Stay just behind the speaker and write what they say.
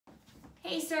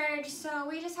Hey Serge, so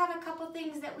we just have a couple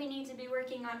things that we need to be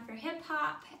working on for hip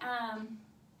hop.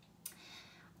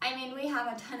 I mean, we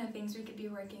have a ton of things we could be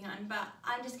working on, but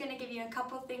I'm just gonna give you a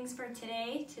couple things for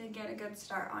today to get a good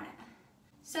start on it.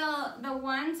 So the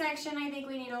one section I think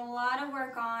we need a lot of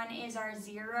work on is our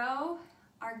 0,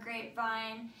 our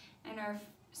grapevine, and our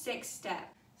 6-step.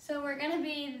 So we're gonna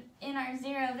be in our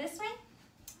 0 this way.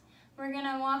 We're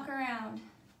gonna walk around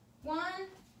 1,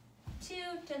 2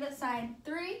 to the side,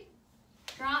 3,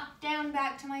 drop down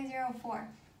back to my 0, 4.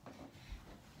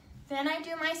 Then I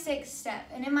do my 6-step,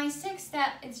 and in my 6-step,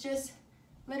 it's just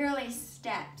literally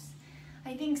steps.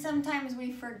 I think sometimes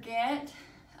we forget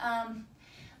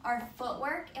our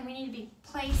footwork, and we need to be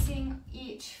placing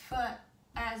each foot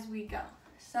as we go.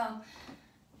 So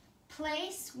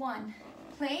place 1,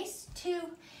 place 2,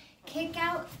 kick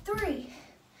out 3.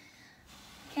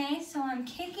 Okay, so I'm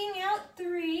kicking out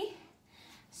 3,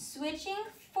 switching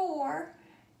 4,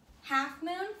 half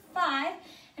moon 5,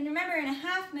 and remember in a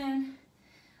half moon,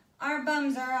 our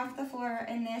bums are off the floor.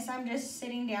 In this, I'm just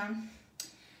sitting down.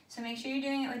 So make sure you're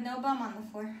doing it with no bum on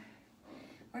the floor.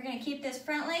 We're gonna keep this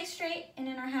front leg straight, and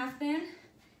in our half moon,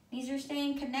 knees are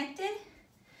staying connected.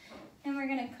 And we're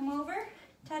gonna come over,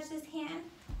 touch this hand.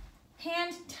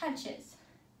 Hand touches,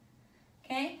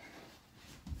 okay?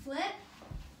 Flip,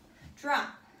 drop.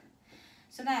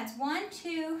 So that's 1,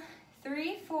 2,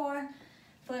 3, 4,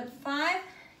 flip 5,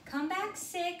 come back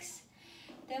 6,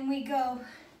 then we go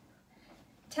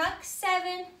tuck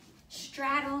 7,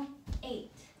 straddle 8.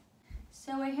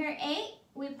 So we're here 8,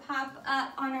 we pop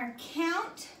up on our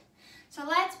count. So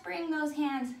let's bring those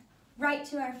hands right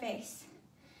to our face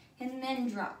and then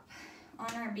drop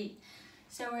on our beat.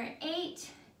 So we're 8,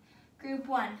 group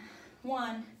 1,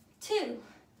 1, 2,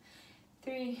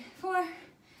 3, 4,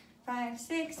 5,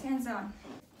 6, and so on.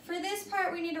 For this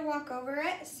part, we need to walk over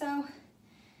it. So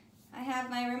I have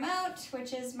my remote,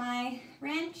 which is my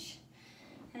wrench,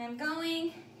 and I'm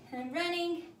going, and I'm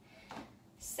running.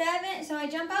 7, so I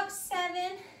jump up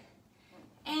 7,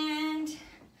 and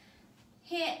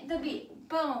hit the beat,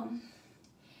 boom.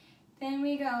 Then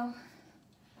we go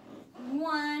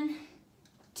 1,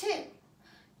 2,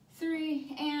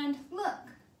 3, and look,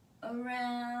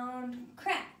 around,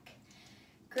 crack,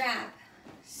 grab,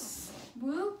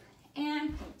 swoop,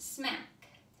 and smack.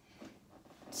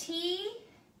 T,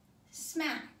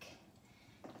 smack.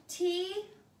 T,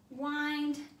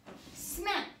 wind,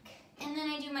 smack. And then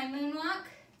I do my moonwalk.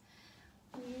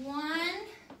 1,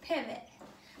 pivot.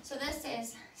 So this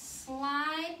is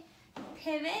slide,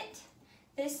 pivot.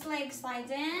 This leg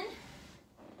slides in,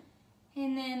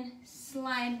 and then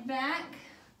slide back,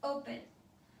 open.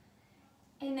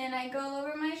 And then I go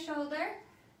over my shoulder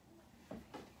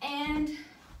and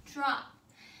drop.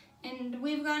 And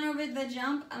we've gone over the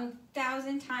jump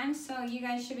 1,000 times, so you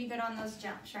guys should be good on those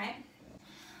jumps, right?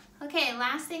 Okay,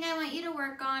 last thing I want you to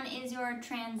work on is your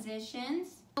transitions.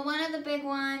 One of the big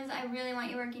ones I really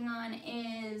want you working on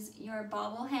is your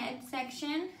bobblehead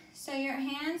section. So your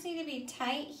hands need to be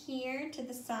tight here to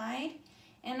the side,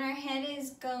 and our head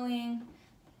is going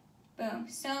boom.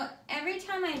 So every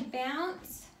time I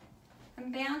bounce,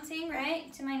 I'm bouncing,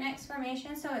 right, to my next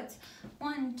formation. So it's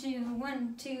 1, 2,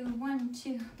 1, 2, 1,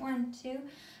 2, 1, 2.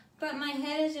 But my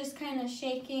head is just kind of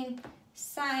shaking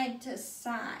side to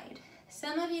side.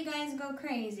 Some of you guys go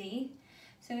crazy,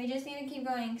 so we just need to keep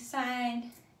going side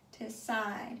to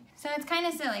side. So it's kind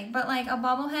of silly, but like a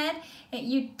bobblehead,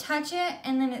 you touch it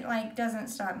and then it like doesn't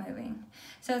stop moving.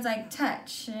 So it's like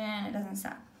touch and it doesn't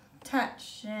stop.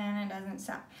 Touch and it doesn't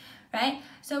stop, right?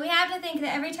 So we have to think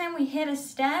that every time we hit a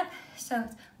step, so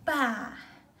it's ba,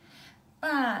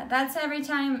 ba. That's every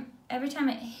time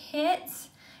it hits,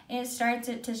 it starts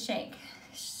it to shake,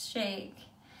 shake.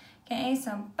 Okay,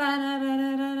 so ba da da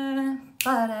da da da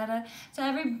ba da da. So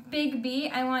every big beat,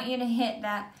 I want you to hit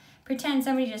that. Pretend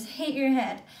somebody just hit your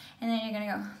head, and then you're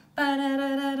gonna go ba da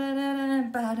da da da da da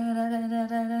ba da da da da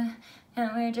da da,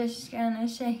 and we're just gonna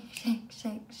shake, shake,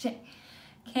 shake, shake.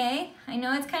 Okay, I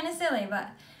know it's kind of silly, but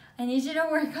I need you to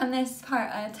work on this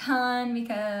part a ton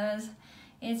because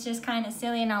it's just kind of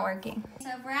silly and not working. So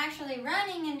if we're actually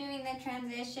running and doing the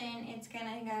transition, it's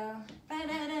gonna go ba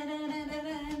da da da da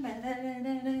da ba da da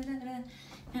da da da,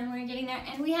 and we're getting there.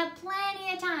 And we have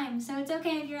plenty of time, so it's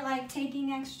okay if you're like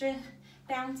taking extra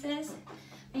bounces.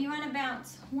 But you want to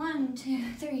bounce 1,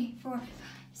 2, 3, 4, 5,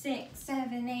 6,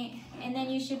 7, 8, and then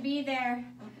you should be there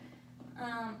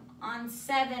on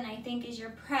 7. I think is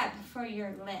your prep for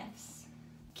your lifts.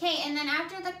 Okay, and then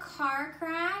after the car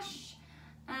crash,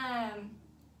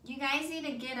 you guys need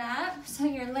to get up. So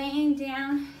you're laying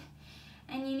down,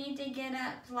 and you need to get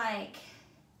up like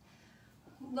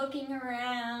looking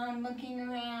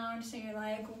around, so you're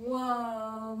like,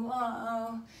 whoa,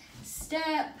 whoa,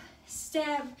 step,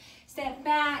 step, step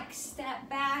back,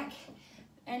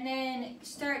 and then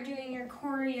start doing your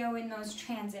choreo in those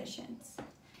transitions.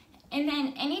 And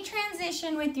then any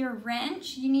transition with your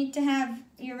wrench, you need to have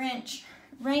your wrench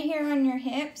right here on your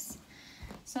hips,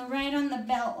 so right on the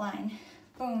belt line,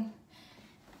 boom.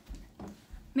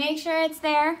 Make sure it's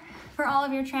there for all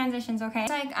of your transitions, okay?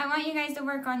 So I want you guys to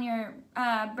work on your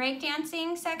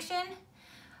breakdancing section,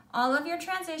 all of your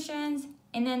transitions,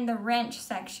 and then the wrench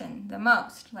section the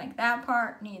most. Like that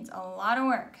part needs a lot of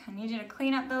work. I need you to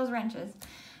clean up those wrenches,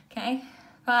 okay?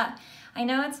 But I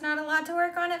know it's not a lot to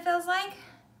work on, it feels like.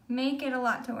 Make it a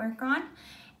lot to work on.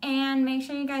 And make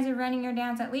sure you guys are running your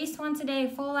dance at least once a day,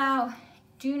 full out.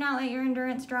 Do not let your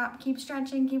endurance drop. Keep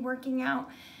stretching, keep working out,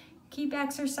 keep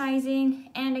exercising.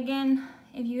 And again,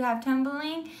 if you have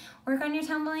tumbling, work on your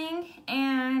tumbling,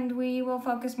 and we will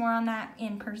focus more on that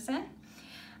in person.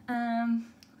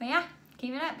 But yeah,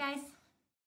 keep it up, guys.